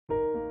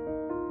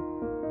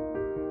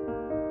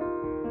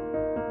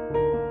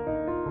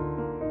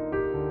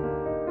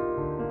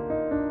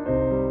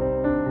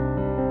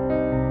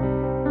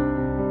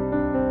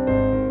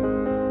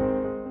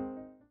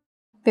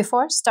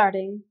Before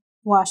starting,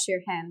 wash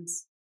your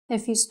hands.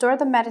 If you store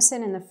the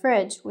medicine in the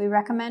fridge, we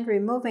recommend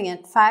removing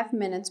it 5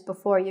 minutes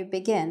before you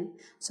begin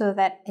so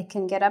that it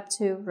can get up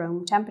to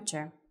room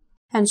temperature.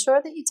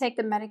 Ensure that you take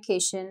the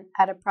medication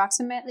at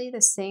approximately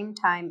the same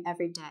time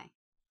every day.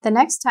 The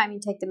next time you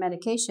take the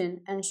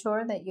medication,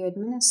 ensure that you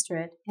administer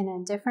it in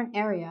a different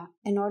area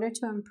in order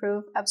to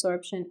improve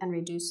absorption and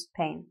reduce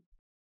pain.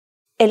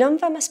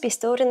 Elonva must be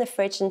stored in the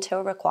fridge until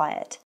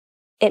required.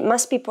 It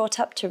must be brought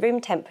up to room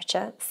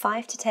temperature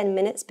 5 to 10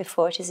 minutes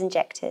before it is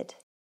injected.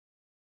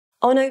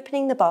 On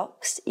opening the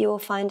box, you will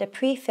find a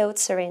pre-filled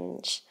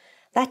syringe.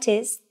 That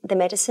is, the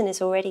medicine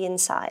is already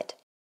inside.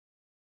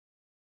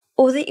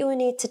 All that you will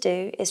need to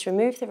do is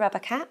remove the rubber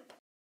cap,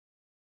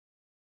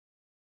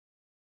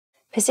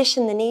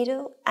 position the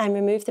needle and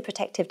remove the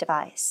protective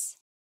device.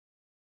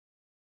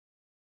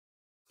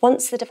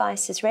 Once the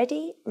device is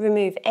ready,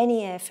 remove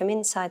any air from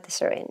inside the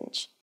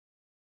syringe.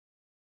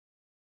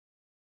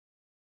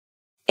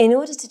 In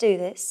order to do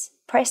this,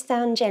 press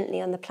down gently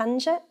on the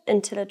plunger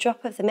until a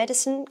drop of the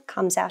medicine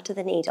comes out of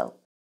the needle.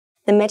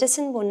 The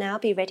medicine will now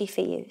be ready for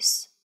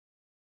use.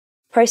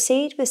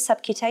 Proceed with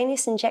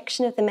subcutaneous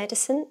injection of the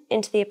medicine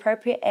into the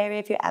appropriate area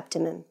of your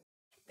abdomen.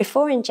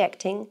 Before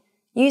injecting,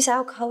 use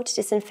alcohol to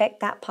disinfect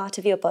that part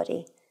of your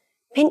body.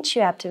 Pinch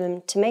your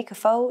abdomen to make a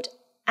fold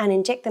and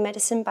inject the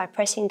medicine by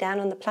pressing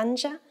down on the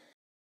plunger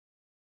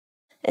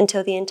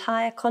until the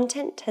entire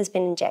content has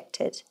been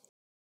injected.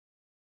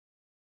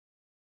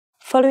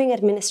 Following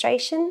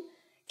administration,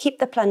 keep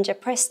the plunger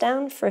pressed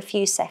down for a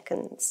few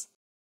seconds.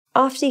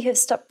 After you have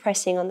stopped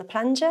pressing on the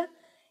plunger,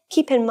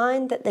 keep in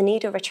mind that the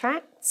needle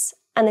retracts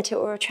and that it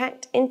will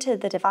retract into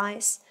the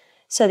device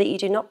so that you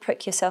do not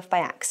prick yourself by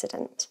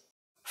accident.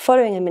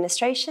 Following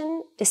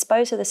administration,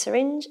 dispose of the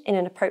syringe in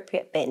an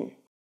appropriate bin.